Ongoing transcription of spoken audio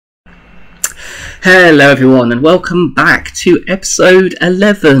Hello everyone and welcome back to episode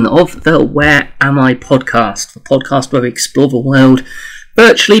 11 of the Where Am I podcast, the podcast where we explore the world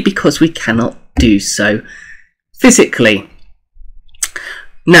virtually because we cannot do so physically.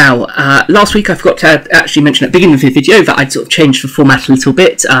 Now, last week I forgot to actually mention at the beginning of the video that I'd sort of changed the format a little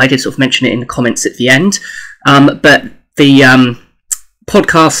bit. I did sort of mention it in the comments at the end, but the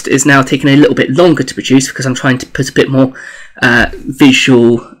podcast is now taking a little bit longer to produce because I'm trying to put a bit more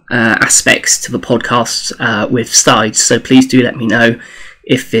visual aspects to the podcast with slides, so please do let me know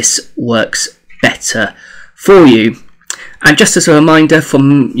if this works better for you. And just as a reminder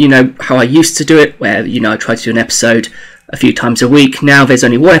from how I used to do it, where I try to do an episode a few times a week, now there's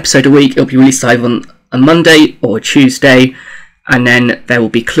only one episode a week. It'll be released either on a Monday or a Tuesday, and then there will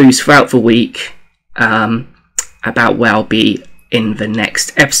be clues throughout the week about where I'll be in the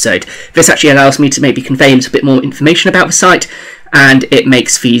next episode. This actually allows me to maybe convey a little bit more information about the site, and it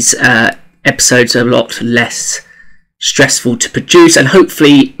makes these episodes a lot less stressful to produce and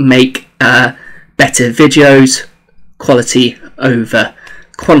hopefully make better videos, quality over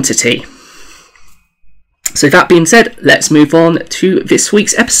quantity. So that being said, let's move on to this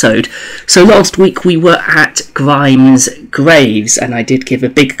week's episode. So last week we were at Grimes Graves, and I did give a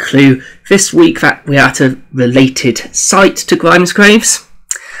big clue this week that we're at a related site to Grimes Graves,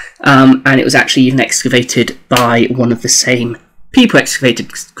 and it was actually even excavated by one of the same people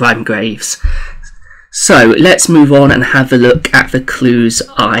excavated Grimes Graves. So let's move on and have a look at the clues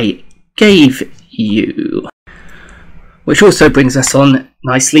I gave you, which also brings us on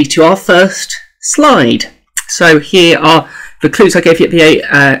nicely to our first slide. So here are the clues I gave you at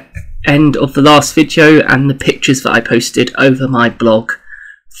the end of the last video and the pictures that I posted over my blog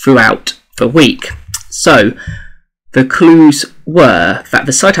throughout the week. So the clues were that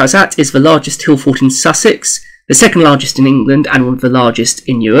the site I was at is the largest hill fort in Sussex, the second largest in England and one of the largest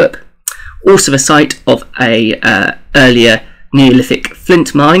in Europe. Also the site of a earlier Neolithic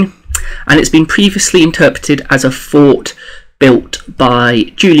Flint Mine, and it's been previously interpreted as a fort built by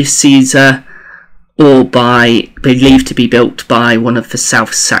Julius Caesar or believed to be built by one of the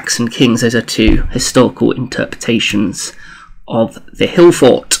South Saxon kings. Those are two historical interpretations of the hill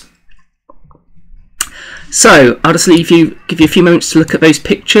fort. So I'll just give you a few moments to look at those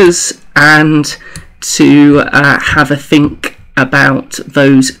pictures and to have a think about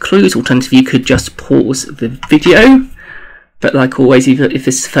those clues. Alternatively, you could just pause the video, but like always, if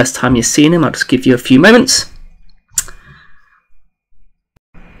this is the first time you're seeing them, I'll just give you a few moments.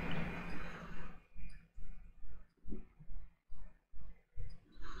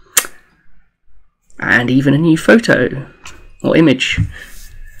 And even a new photo or image.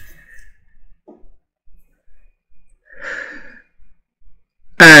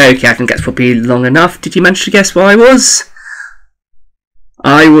 Okay, I think that's probably long enough. Did you manage to guess where I was?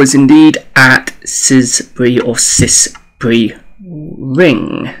 I was indeed at Cissbury or Cissbury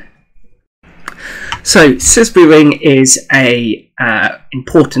Ring. So Cissbury Ring is a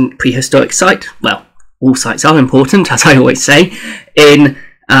important prehistoric site. Well, all sites are important, as I always say, in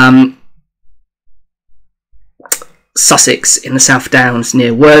Sussex in the South Downs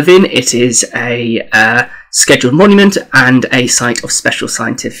near Worthing. It is a scheduled monument and a site of special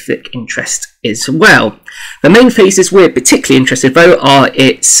scientific interest as well. The main phases we're particularly interested though are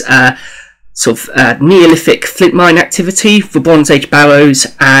its Neolithic Flint Mine activity, the Bronze Age barrows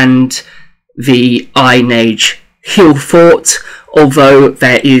and the Iron Age hill fort, although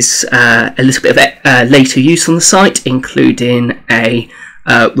there is a little bit of later use on the site, including a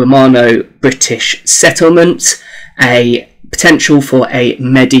Romano-British settlement, a potential for a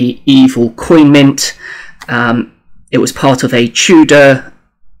medieval coin mint. It was part of a Tudor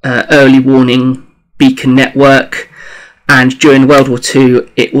early warning beacon network, and during World War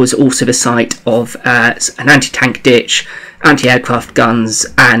II it was also the site of an anti-tank ditch, anti-aircraft guns,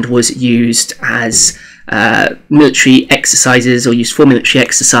 and was used as military exercises, or used for military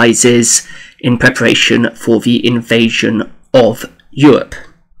exercises in preparation for the invasion of Europe.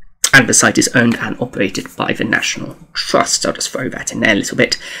 And the site is owned and operated by the National Trust. I'll just throw that in there a little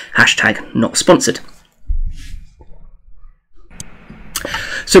bit. Hashtag not sponsored.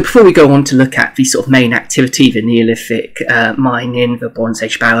 So before we go on to look at the sort of main activity, the Neolithic mining, the Bronze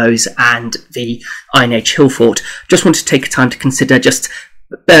Age barrows and the Iron Age hill fort, just want to take time to consider just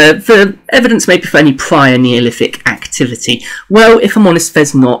the evidence maybe for any prior Neolithic activity. Well, if I'm honest,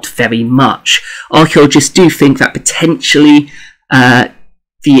 there's not very much. Archaeologists do think that potentially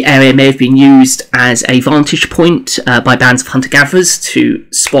the area may have been used as a vantage point by bands of hunter-gatherers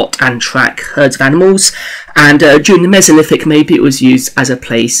to spot and track herds of animals, and during the Mesolithic maybe it was used as a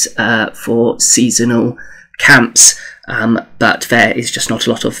place for seasonal camps but there is just not a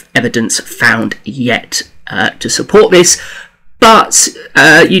lot of evidence found yet to support this. But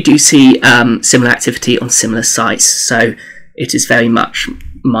you do see similar activity on similar sites, so it is very much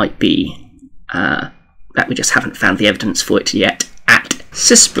might be that we just haven't found the evidence for it yet at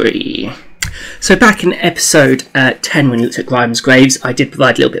Cissbury. So back in episode 10, when we looked at Grimes graves, I did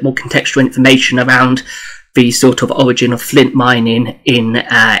provide a little bit more contextual information around the sort of origin of flint mining in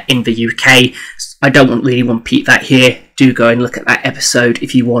the UK. I don't really want to repeat that here. Do go and look at that episode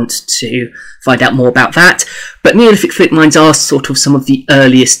if you want to find out more about that. But Neolithic flint mines are sort of some of the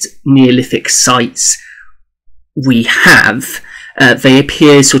earliest Neolithic sites we have. They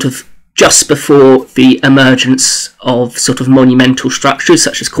appear sort of just before the emergence of sort of monumental structures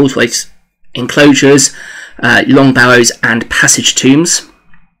such as causeways, enclosures, long barrows and passage tombs.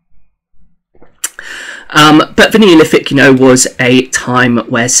 But the Neolithic, was a time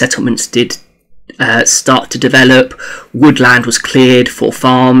where settlements did start to develop. Woodland was cleared for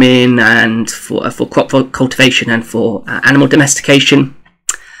farming and for crop cultivation and for animal domestication.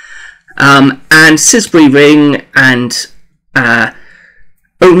 And Cissbury Ring and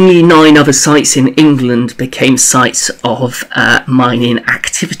only 9 other sites in England became sites of mining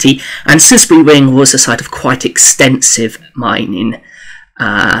activity, and Cissbury Ring was a site of quite extensive mining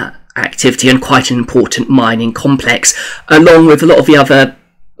activity and quite an important mining complex, along with a lot of the other,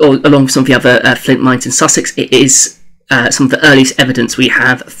 or along with some of the other flint mines in Sussex. It is some of the earliest evidence we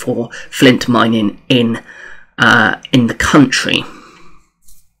have for flint mining in the country.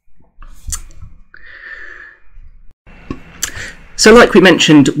 So like we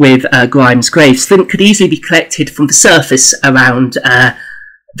mentioned with Grimes graves, flint could easily be collected from the surface around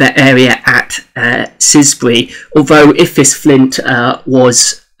the area at Cissbury, although if this flint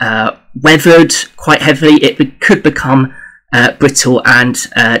was weathered quite heavily, it could become brittle and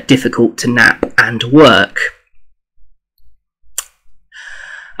difficult to knap and work.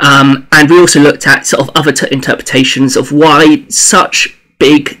 And we also looked at sort of other interpretations of why such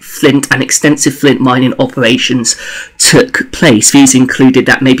big flint and extensive flint mining operations took place. These included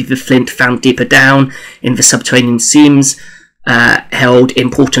that maybe the flint found deeper down in the subterranean seams held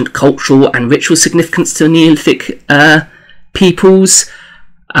important cultural and ritual significance to Neolithic peoples,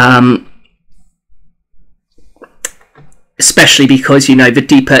 especially because, the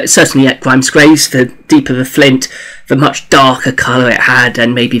deeper, certainly at Grimes graves, the deeper the flint, the much darker colour it had,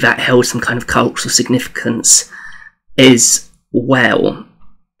 and maybe that held some kind of cultural significance as well.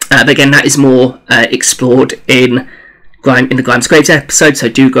 But again, that is more explored in the Grimes graves episode, so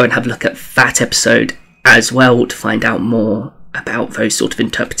do go and have a look at that episode as well to find out more about those sort of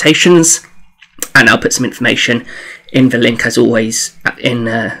interpretations. And I'll put some information in the link, as always, in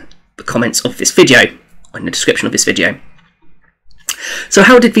the comments of this video, or in the description of this video. So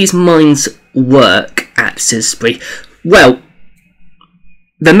how did these mines work at Cissbury? Well,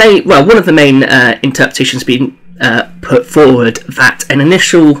 one of the main interpretations being put forward that an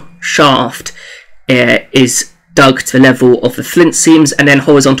initial shaft is dug to the level of the flint seams, and then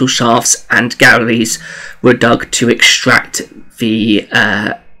horizontal shafts and galleries were dug to extract the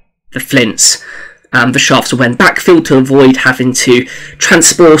flints. The shafts were then backfilled to avoid having to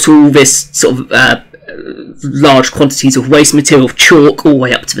transport all this sort of large quantities of waste material, of chalk, all the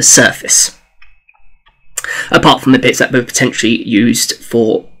way up to the surface. Apart from the bits that were potentially used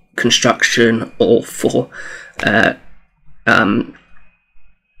for construction or for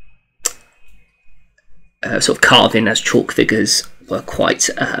sort of carving, as chalk figures were quite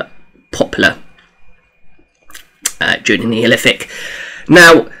popular during the Neolithic.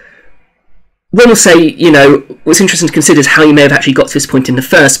 Now, one will say, what's interesting to consider is how you may have actually got to this point in the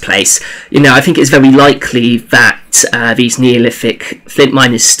first place. I think it's very likely that these Neolithic flint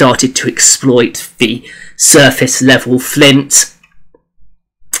miners started to exploit the surface level flint,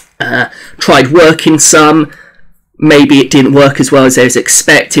 tried working some. Maybe it didn't work as well as they was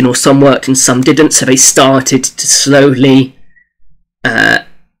expecting, or some worked and some didn't, so they started to slowly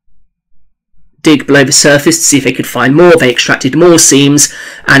dig below the surface to see if they could find more. They extracted more seams,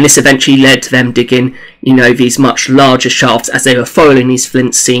 and this eventually led to them digging, these much larger shafts as they were following these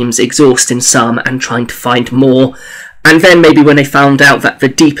flint seams, exhausting some and trying to find more. And then maybe when they found out that the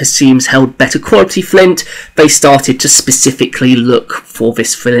deeper seams held better quality flint, they started to specifically look for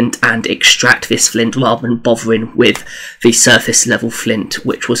this flint and extract this flint rather than bothering with the surface level flint,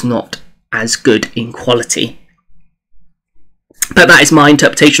 which was not as good in quality. But that is my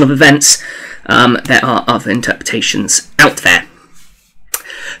interpretation of events. There are other interpretations out there.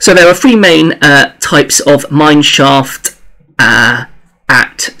 So there are 3 main types of mine shaft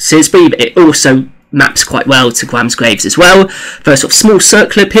at Cissbury, but it also maps quite well to Grimes graves as well. There are sort of small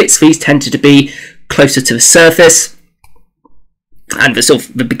circular pits. These tended to be closer to the surface. and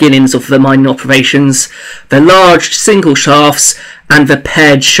the beginnings of the mining operations, the large single shafts and the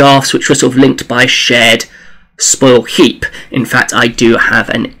paired shafts, which were sort of linked by a shared spoil heap. In fact, I do have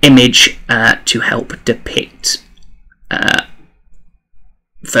an image to help depict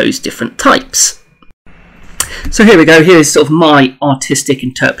those different types. So here we go. Here is sort of my artistic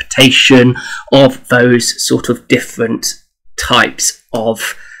interpretation of those sort of different types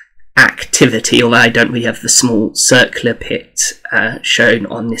of activity, although I don't really have the small circular pit shown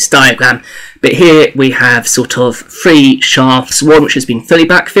on this diagram. But here we have sort of 3 shafts, one which has been fully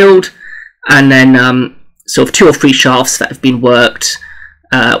backfilled, and then sort of 2 or 3 shafts that have been worked,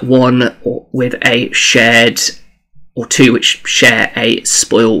 one with a shared, or 2 which share a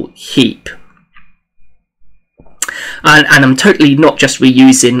spoil heap. And I'm totally not just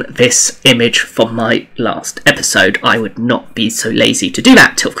reusing this image from my last episode. I would not be so lazy to do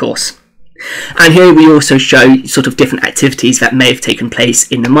that, of course. And here we also show sort of different activities that may have taken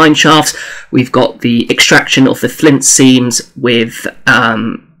place in the mine shafts. We've got the extraction of the flint seams with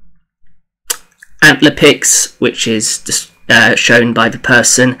Antler picks, which is just, shown by the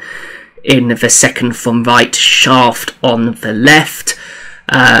person in the second from right shaft on the left.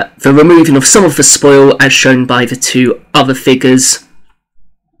 The removing of some of the spoil as shown by the 2 other figures.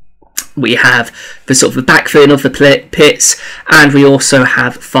 We have the sort of the backfilling of the pits, and we also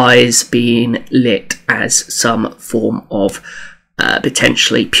have fires being lit as some form of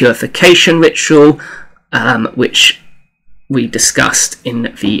potentially purification ritual, which we discussed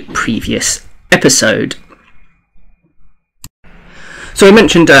in the previous episode. So I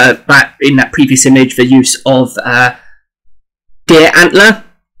mentioned that in that previous image the use of deer antler,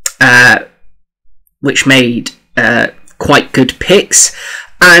 which made quite good picks,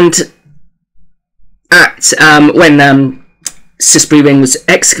 and when Cissbury Ring was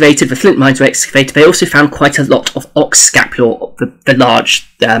excavated, the flint mines were excavated, they also found quite a lot of ox scapula, the large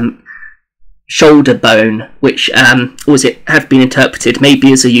shoulder bone, which have been interpreted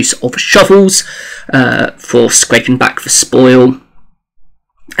maybe as a use of shovels for scraping back the spoil,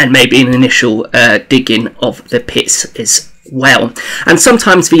 and maybe an initial digging of the pits as well. And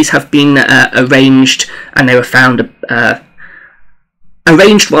sometimes these have been arranged, and they were found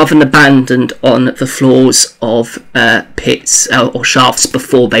arranged rather than abandoned on the floors of pits or shafts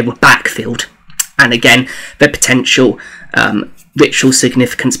before they were backfilled. And again, the potential ritual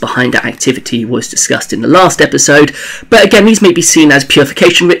significance behind that activity was discussed in the last episode. But again, these may be seen as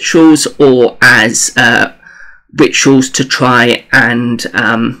purification rituals, or as rituals to try and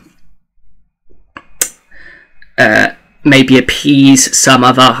maybe appease some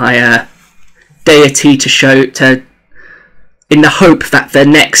other higher deity, in the hope that the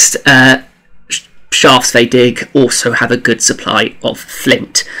next shafts they dig also have a good supply of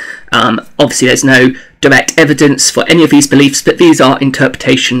flint. Obviously there's no direct evidence for any of these beliefs, but these are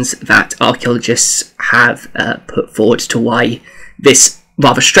interpretations that archaeologists have put forward to why this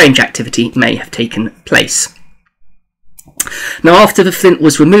rather strange activity may have taken place. Now, after the flint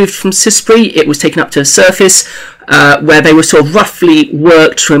was removed from Cissbury, it was taken up to the surface, where they were sort of roughly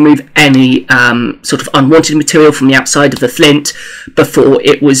worked to remove any sort of unwanted material from the outside of the flint before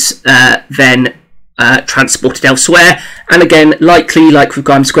it was then transported elsewhere. And again, likely, like with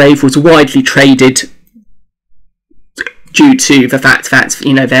Grimes' grave, was widely traded due to the fact that,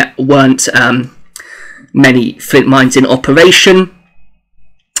 you know, there weren't many flint mines in operation,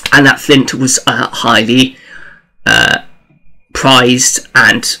 and that flint was highly prized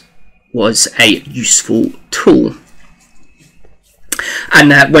and was a useful tool.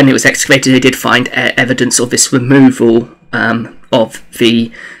 And when it was excavated, they did find evidence of this removal of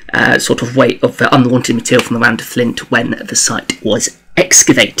the sort of weight of the unwanted material from around the flint when the site was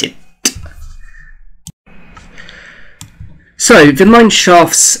excavated. So the mine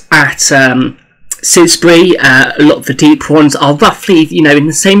shafts at Cissbury, a lot of the deep ones, are roughly, you know, in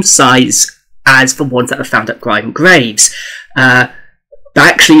the same size as the ones that were found at Grimes' graves. But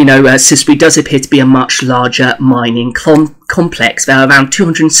actually, you know, Cissbury does appear to be a much larger mining complex. There are around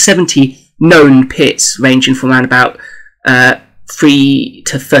 270 known pits, ranging from around about 3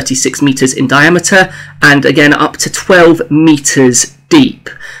 to 36 metres in diameter, and again up to 12 metres deep.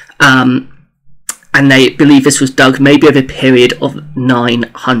 And they believe this was dug maybe over a period of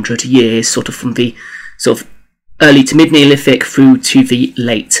 900 years, sort of from the sort of early to mid-Neolithic through to the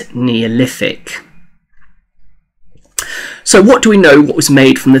late Neolithic. So what do we know what was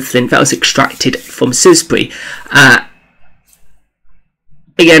made from the flint that was extracted from Cissbury?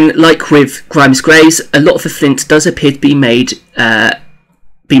 Again, like with Grimes' graves, a lot of the flint does appear to be made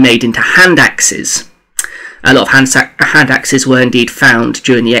into hand axes. A lot of hand axes were indeed found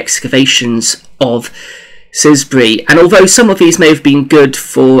during the excavations of Cissbury. And although some of these may have been good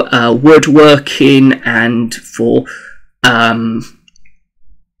for woodworking and for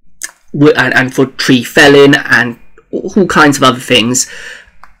tree felling and all kinds of other things,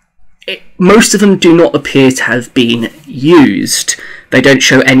 most of them do not appear to have been used. They don't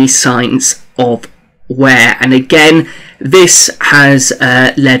show any signs of wear. And again, this has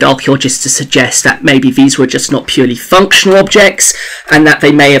led archaeologists to suggest that maybe these were just not purely functional objects and that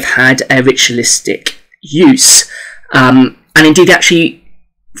they may have had a ritualistic use. And indeed, actually,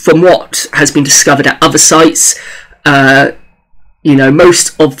 from what has been discovered at other sites,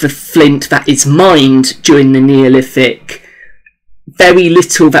 most of the flint that is mined during the Neolithic, very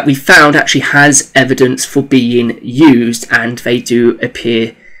little that we found actually has evidence for being used, and they do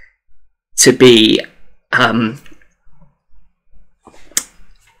appear to be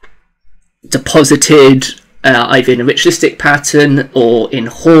deposited either in a ritualistic pattern or in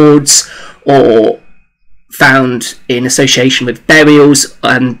hoards, or found in association with burials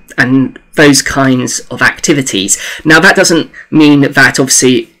and those kinds of activities. Now, that doesn't mean that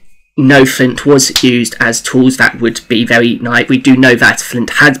obviously no flint was used as tools. That would be very naive. We do know that flint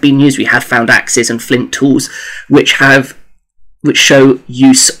has been used. We have found axes and flint tools which show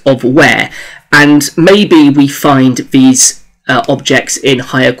use of wear, and maybe we find these objects in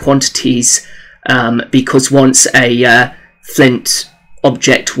higher quantities because once a flint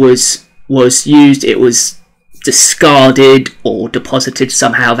object was used, it was discarded or deposited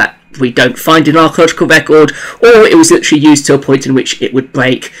somehow that we don't find in archaeological record, or it was literally used to a point in which it would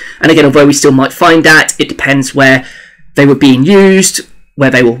break. And again, although we still might find that, it depends where they were being used,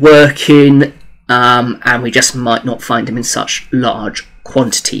 where they were working, and we just might not find them in such large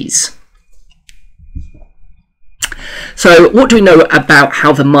quantities. So what do we know about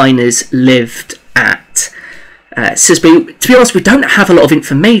how the miners lived at Cissbury? To be honest, we don't have a lot of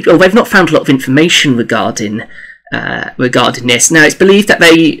information, or they've not found a lot of information regarding this. Now, it's believed that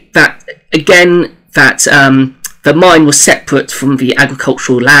the mine was separate from the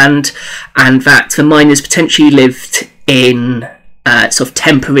agricultural land, and that the miners potentially lived in sort of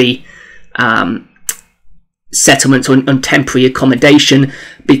temporary settlements or on temporary accommodation,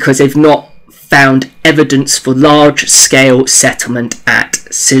 because they've not found evidence for large-scale settlement at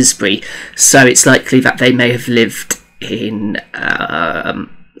Cissbury. So it's likely that they may have lived in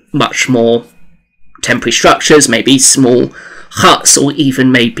much more temporary structures, maybe small huts, or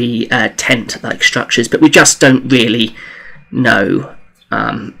even maybe tent-like structures, but we just don't really know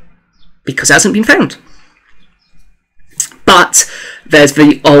because it hasn't been found. But there's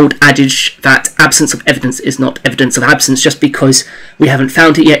the old adage that absence of evidence is not evidence of absence. Just because we haven't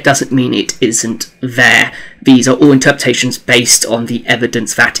found it yet doesn't mean it isn't there. These are all interpretations based on the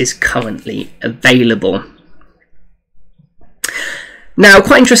evidence that is currently available. Now,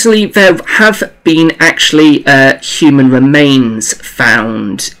 quite interestingly, there have been actually human remains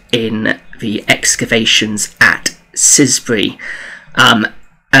found in the excavations at Cissbury.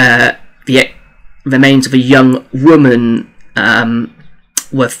 The remains of a young woman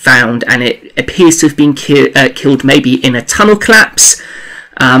were found, and it appears to have been killed maybe in a tunnel collapse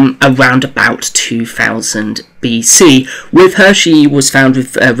around about 2000 BC. With her, she was found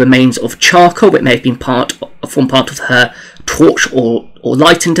with remains of charcoal. It may have been formed part of her torch or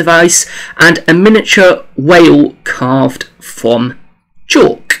lighting device, and a miniature whale carved from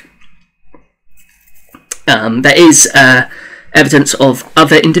chalk. There is evidence of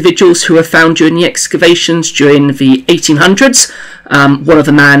other individuals who were found during the excavations during the 1800s. One of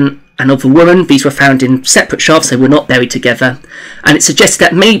a man and of a woman. These were found in separate shafts, they were not buried together, and it suggests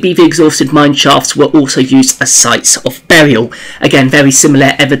that maybe the exhausted mine shafts were also used as sites of burial. Again, very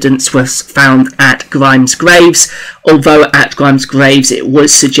similar evidence was found at Grimes Graves, although at Grimes Graves it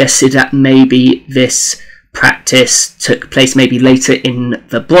was suggested that maybe this practice took place maybe later in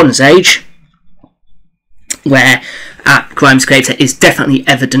the Bronze Age, where at Grimes Graves there is definitely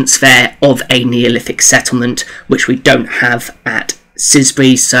evidence there of a Neolithic settlement, which we don't have at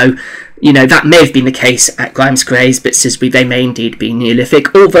Cissbury. So, you know, that may have been the case at Grimes Graves, but Cissbury, they may indeed be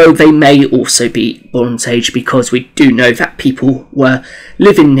Neolithic, although they may also be Bronze Age, because we do know that people were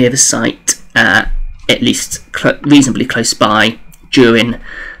living near the site, at least reasonably close by, during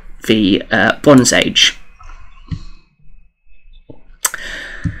the Bronze Age.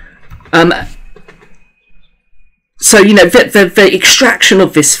 So, you know, the extraction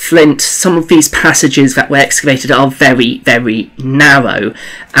of this flint, some of these passages that were excavated are very, very narrow,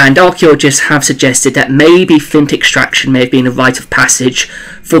 and archaeologists have suggested that maybe flint extraction may have been a rite of passage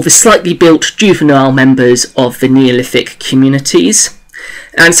for the slightly built juvenile members of the Neolithic communities.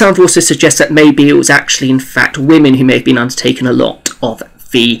 And some have also suggested that maybe it was actually, in fact, women who may have been undertaking a lot of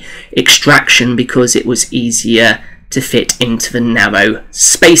the extraction because it was easier to fit into the narrow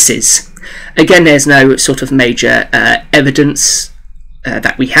spaces. Again, there's no sort of major evidence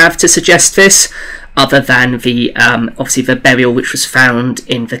that we have to suggest this, other than the obviously the burial which was found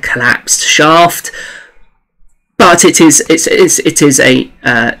in the collapsed shaft. But it is a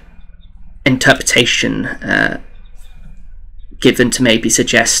interpretation given to maybe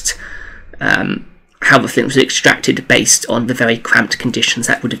suggest how the flint was extracted based on the very cramped conditions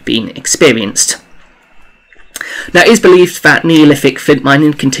that would have been experienced. Now, it is believed that Neolithic flint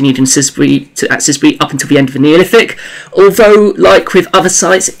mining continued in Cissbury up until the end of the Neolithic, although, like with other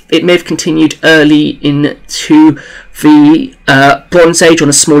sites, it may have continued early into the Bronze Age on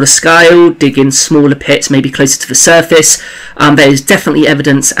a smaller scale, digging smaller pits, maybe closer to the surface. There is definitely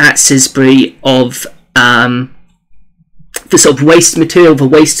evidence at Cissbury of the sort of waste material, the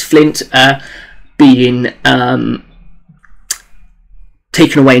waste flint, being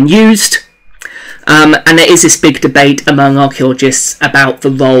taken away and used. And there is this big debate among archaeologists about the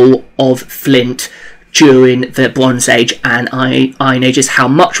role of flint during the Bronze Age and Iron Ages. How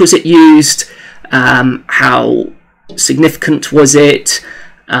much was it used? How significant was it?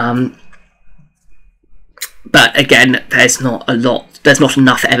 But again, there's not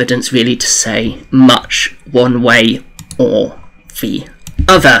enough evidence really to say much one way or the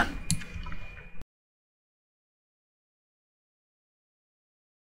other.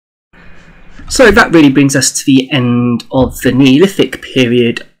 So that really brings us to the end of the Neolithic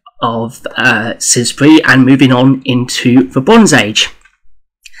period of Cissbury and moving on into the Bronze Age.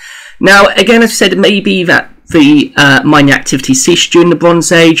 Now, again, as I said, it may be that the mining activity ceased during the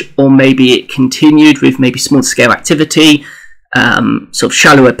Bronze Age, or maybe it continued with maybe small scale activity, sort of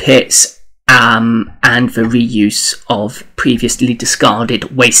shallower pits, and the reuse of previously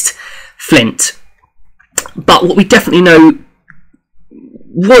discarded waste flint. But what we definitely know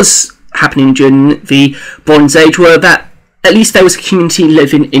was happening during the Bronze Age were that at least there was a community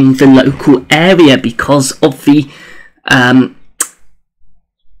living in the local area because of the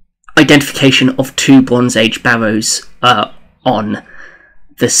identification of 2 Bronze Age barrows on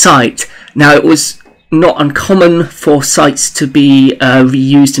the site. Now, it was not uncommon for sites to be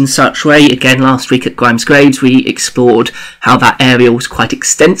reused in such a way. Again, last week at Grimes Graves we explored how that area was quite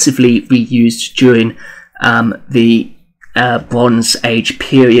extensively reused during the Bronze Age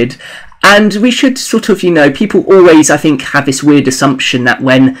period. And we should sort of, people always, I think, have this weird assumption that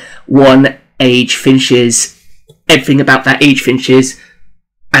when one age finishes, everything about that age finishes,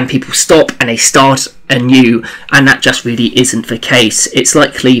 and people stop and they start anew, and that just really isn't the case. It's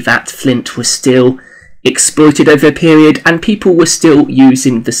likely that flint was still exploited over a period, and people were still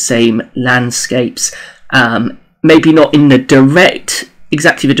using the same landscapes. Maybe not in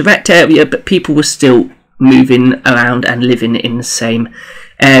exactly the direct area, but people were still moving around and living in the same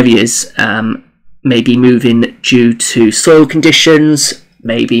areas, maybe moving due to soil conditions,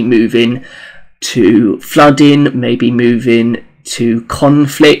 maybe moving to flooding, maybe moving to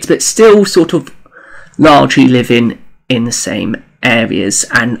conflict, but still sort of largely living in the same areas.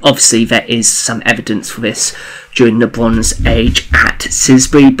 And obviously there is some evidence for this during the Bronze Age at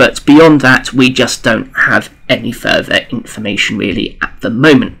Cissbury, but beyond that we just don't have any further information really at the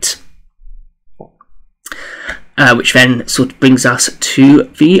moment. Which then sort of brings us to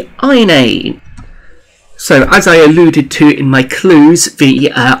the Iron Age. So, as I alluded to in my clues,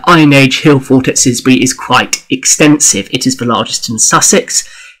 the Iron Age hill fort at Cissbury is quite extensive. It is the largest in Sussex,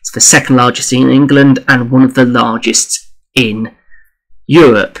 it's the second largest in England, and one of the largest in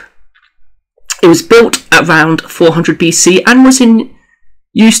Europe. It was built around 400 BC and was in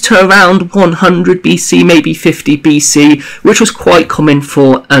use to around 100 BC, maybe 50 BC, which was quite common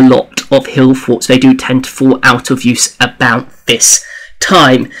for a lot of hill forts. They do tend to fall out of use about this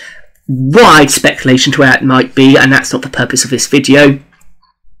time. Wide speculation to where it might be, and that's not the purpose of this video.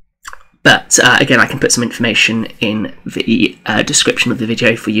 But again, I can put some information in the description of the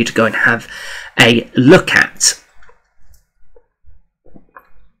video for you to go and have a look at.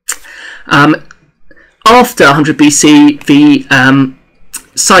 After 100 BC, the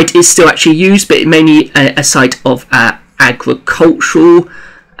site is still actually used, but it mainly a site of an agricultural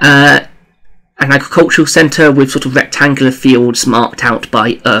centre with sort of rectangular fields marked out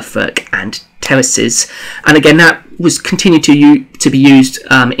by earthwork and terraces. And again, that was continued to be used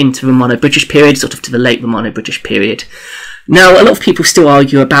into the Romano-British period, sort of to the late Romano-British period. Now, a lot of people still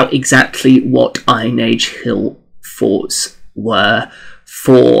argue about exactly what Iron Age hill forts were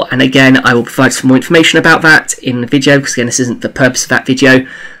for, and again, I will provide some more information about that in the video, because again, this isn't the purpose of that video.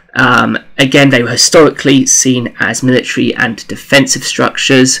 Again, they were historically seen as military and defensive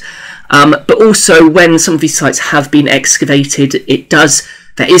structures, but also when some of these sites have been excavated, it does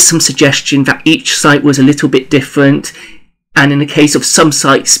there is some suggestion that each site was a little bit different, and in the case of some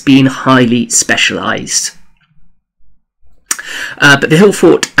sites being highly specialised. But the hill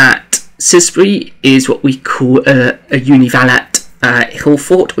fort at Cissbury is what we call a univalate hill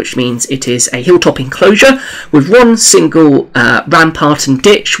fort, which means it is a hilltop enclosure with one single rampart and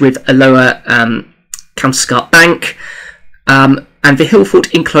ditch with a lower counterscarp bank, and the hill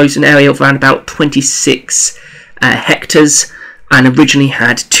fort enclosed an area of around about 26 hectares, and originally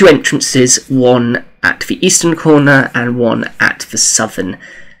had two entrances, one at the eastern corner and one at the southern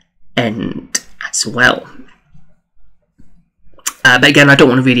end as well. But again, I don't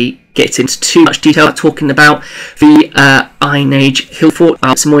want to really get into too much detail talking about the Iron Age hill fort.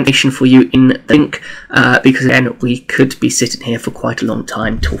 I'll have some more information for you in the link, because again, we could be sitting here for quite a long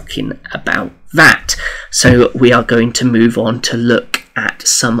time talking about that. So we are going to move on to look at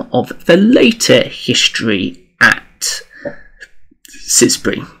some of the later history at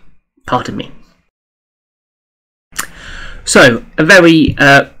Cissbury. Pardon me. So a very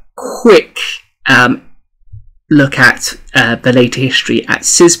quick look at the later history at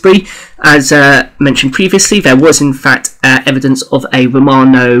Cissbury. As mentioned previously, there was in fact evidence of a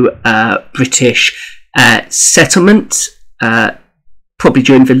Romano-British settlement, probably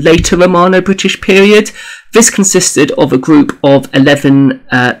during the later Romano-British period. This consisted of a group of 11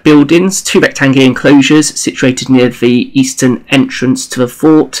 buildings, two rectangular enclosures situated near the eastern entrance to the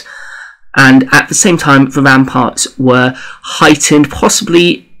fort, and at the same time the ramparts were heightened,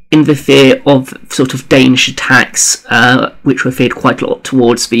 possibly in the fear of sort of Danish attacks, which were feared quite a lot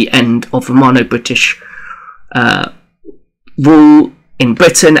towards the end of Romano-British rule in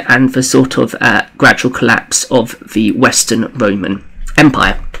Britain and the sort of gradual collapse of the Western Roman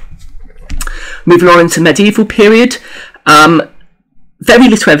Empire. Moving on into medieval period, very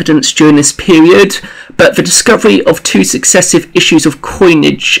little evidence during this period, but the discovery of two successive issues of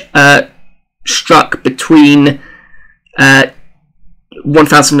coinage struck between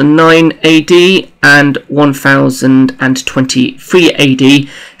 1009 AD and 1023 AD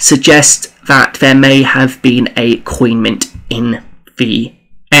suggest that there may have been a coin mint in the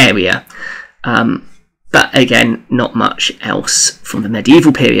area. But again, not much else from the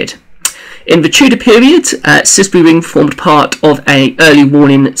medieval period. In the Tudor period, Cissbury Ring formed part of an early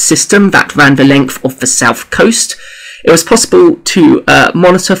warning system that ran the length of the south coast. It was possible to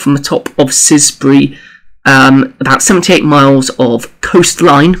monitor from the top of Cissbury about 78 miles of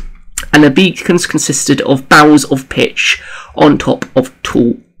coastline, and the beacons consisted of barrels of pitch on top of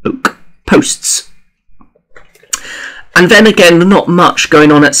tall oak posts. And then again, not much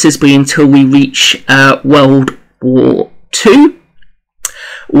going on at Cissbury until we reach World War II,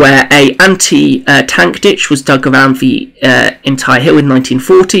 where a anti-tank ditch was dug around the entire hill in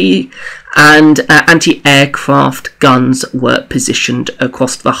 1940, and anti-aircraft guns were positioned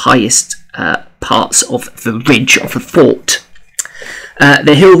across the highest parts of the ridge of the fort.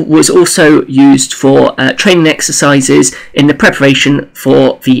 The hill was also used for training exercises in the preparation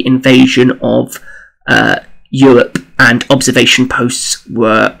for the invasion of Europe, and observation posts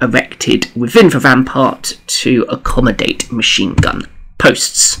were erected within the rampart to accommodate machine gun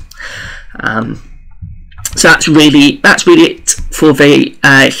posts. So that's really it for the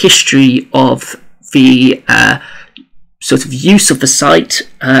history of the sort of use of the site.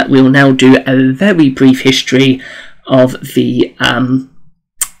 We will now do a very brief history of the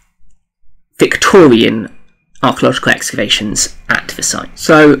Victorian archaeological excavations at the site.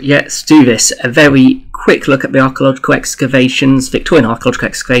 So let's do this. A very quick look at the archaeological excavations, Victorian archaeological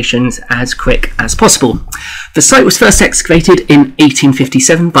excavations, as quick as possible. The site was first excavated in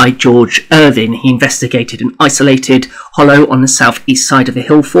 1857 by George Irvine. He investigated an isolated hollow on the southeast side of the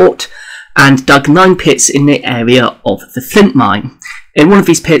hill fort and dug 9 pits in the area of the Flint Mine. In one of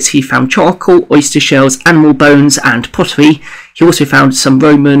these pits he found charcoal, oyster shells, animal bones and pottery. He also found some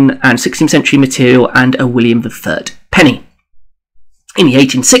Roman and 16th century material and a William III penny. In the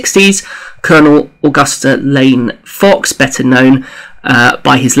 1860s, Colonel Augusta Lane Fox, better known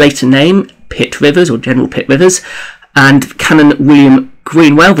by his later name, Pitt Rivers, or General Pitt Rivers, and Canon William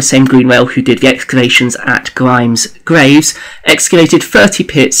Greenwell, the same Greenwell who did the excavations at Grimes Graves, excavated 30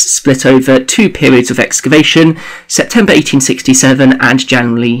 pits split over 2 periods of excavation, September 1867 and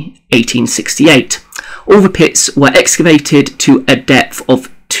January 1868. All the pits were excavated to a depth of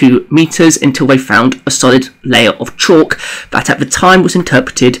 2 metres until they found a solid layer of chalk that at the time was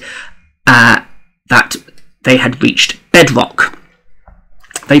interpreted that they had reached bedrock.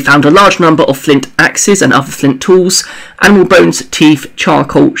 They found a large number of flint axes and other flint tools, animal bones, teeth,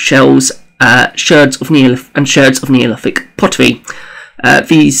 charcoal, shells, sherds of Neolithic pottery.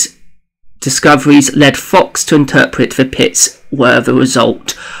 These discoveries led Fox to interpret the pits were the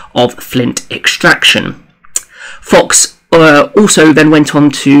result of flint extraction. Fox also then went on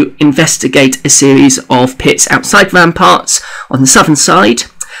to investigate a series of pits outside Ramparts on the southern side.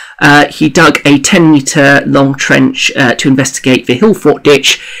 He dug a 10-metre long trench to investigate the hill fort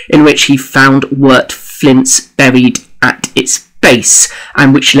ditch, in which he found worked flints buried at its base,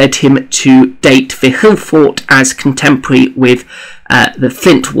 and which led him to date the hill fort as contemporary with the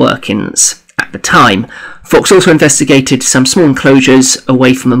flint workings at the time. Fox also investigated some small enclosures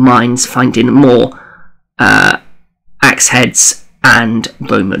away from the mines, finding more axe heads and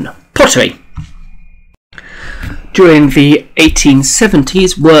Roman pottery. During the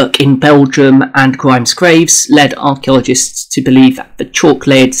 1870s, work in Belgium and Grimes graves led archaeologists to believe that the chalk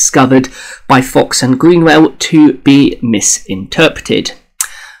layer discovered by Fox and Greenwell to be misinterpreted.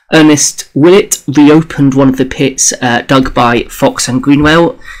 Ernest Willett reopened one of the pits dug by Fox and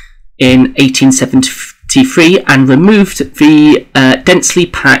Greenwell in 1873 and removed the densely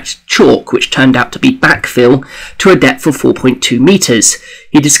packed chalk, which turned out to be backfill, to a depth of 4.2 metres.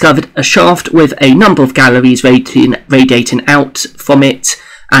 He discovered a shaft with a number of galleries radiating out from it,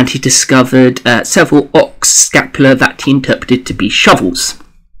 and he discovered several ox scapula that he interpreted to be shovels.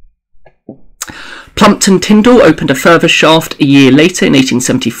 Plumpton Tyndall opened a further shaft a year later in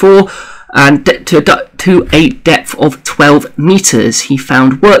 1874, and to a depth of 12 metres. He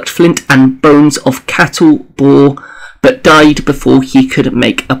found worked flint and bones of cattle, boar, but died before he could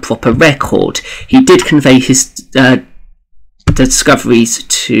make a proper record. He did convey his discoveries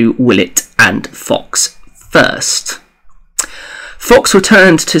to Willett and Fox first. Fox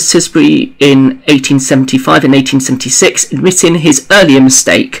returned to Cissbury in 1875 and 1876, admitting his earlier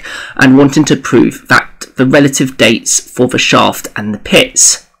mistake and wanting to prove that the relative dates for the shaft and the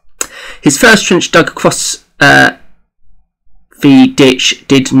pits. His first trench dug across the ditch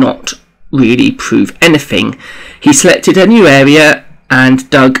did not really prove anything. He selected a new area and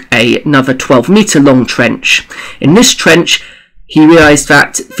dug another 12-metre long trench. In this trench, he realised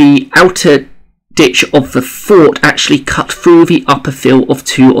that the outer ditch of the fort actually cut through the upper fill of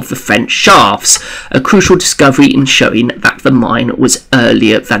two of the French shafts, a crucial discovery in showing that the mine was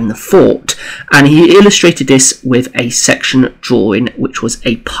earlier than the fort, and he illustrated this with a section drawing which was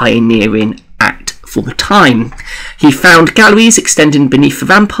a pioneering act for the time. He found galleries extending beneath the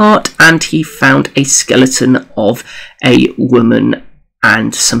rampart, and he found a skeleton of a woman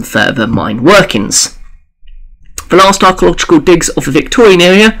and some further mine workings. The last archaeological digs of the Victorian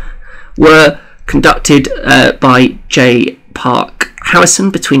area were conducted by J. Park Harrison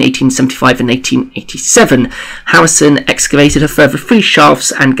between 1875 and 1887. Harrison excavated a further 3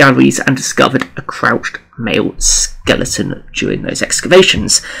 shafts and galleries and discovered a crouched male skeleton during those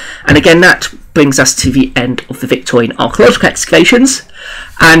excavations. And again, that brings us to the end of the Victorian archaeological excavations.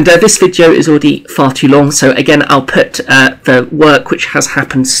 And this video is already far too long, so again I'll put the work which has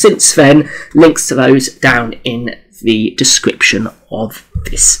happened since then, links to those, down in the description of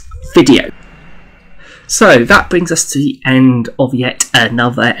this video. So that brings us to the end of yet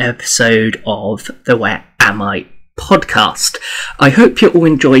another episode of the Where Am I podcast. I hope you're all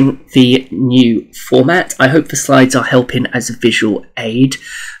enjoying the new format. I hope the slides are helping as a visual aid.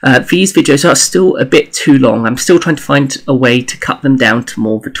 These videos are still a bit too long. I'm still trying to find a way to cut them down to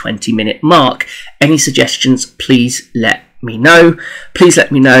more of a 20-minute mark. Any suggestions, please let me know. Please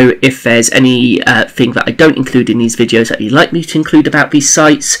let me know if there's any thing that I don't include in these videos that you'd like me to include about these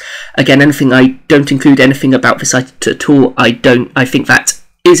sites. Again, anything I don't include anything about the site at all, I think that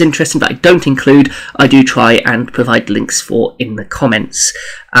is interesting that I don't include, I do try and provide links for in the comments.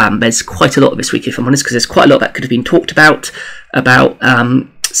 There's quite a lot of this week, if I'm honest, because there's quite a lot that could have been talked about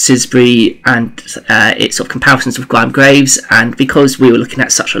Cissbury and its sort of comparisons with Grime graves, and because we were looking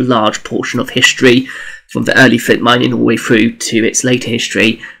at such a large portion of history from the early flint mining all the way through to its later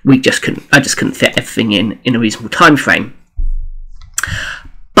history, I just couldn't fit everything in a reasonable time frame.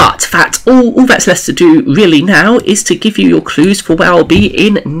 But all that's left to do really now is to give you your clues for where I'll be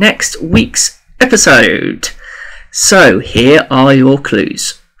in next week's episode. So here are your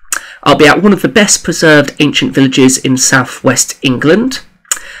clues. I'll be at one of the best preserved ancient villages in southwest England,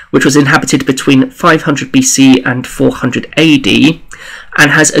 which was inhabited between 500 BC and 400 AD,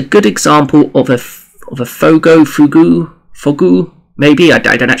 and has a good example of a Fogou, maybe, I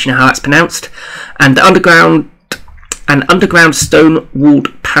don't actually know how that's pronounced, and an underground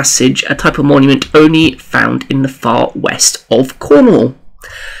stone-walled passage, a type of monument only found in the far west of Cornwall.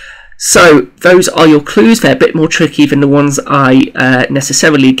 So those are your clues. They're a bit more tricky than the ones I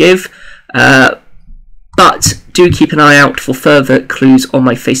necessarily give, but do keep an eye out for further clues on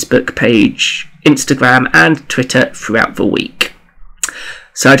my Facebook page, Instagram and Twitter throughout the week.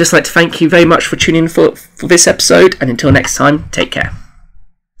 So I'd just like to thank you very much for tuning in for this episode, and until next time, take care.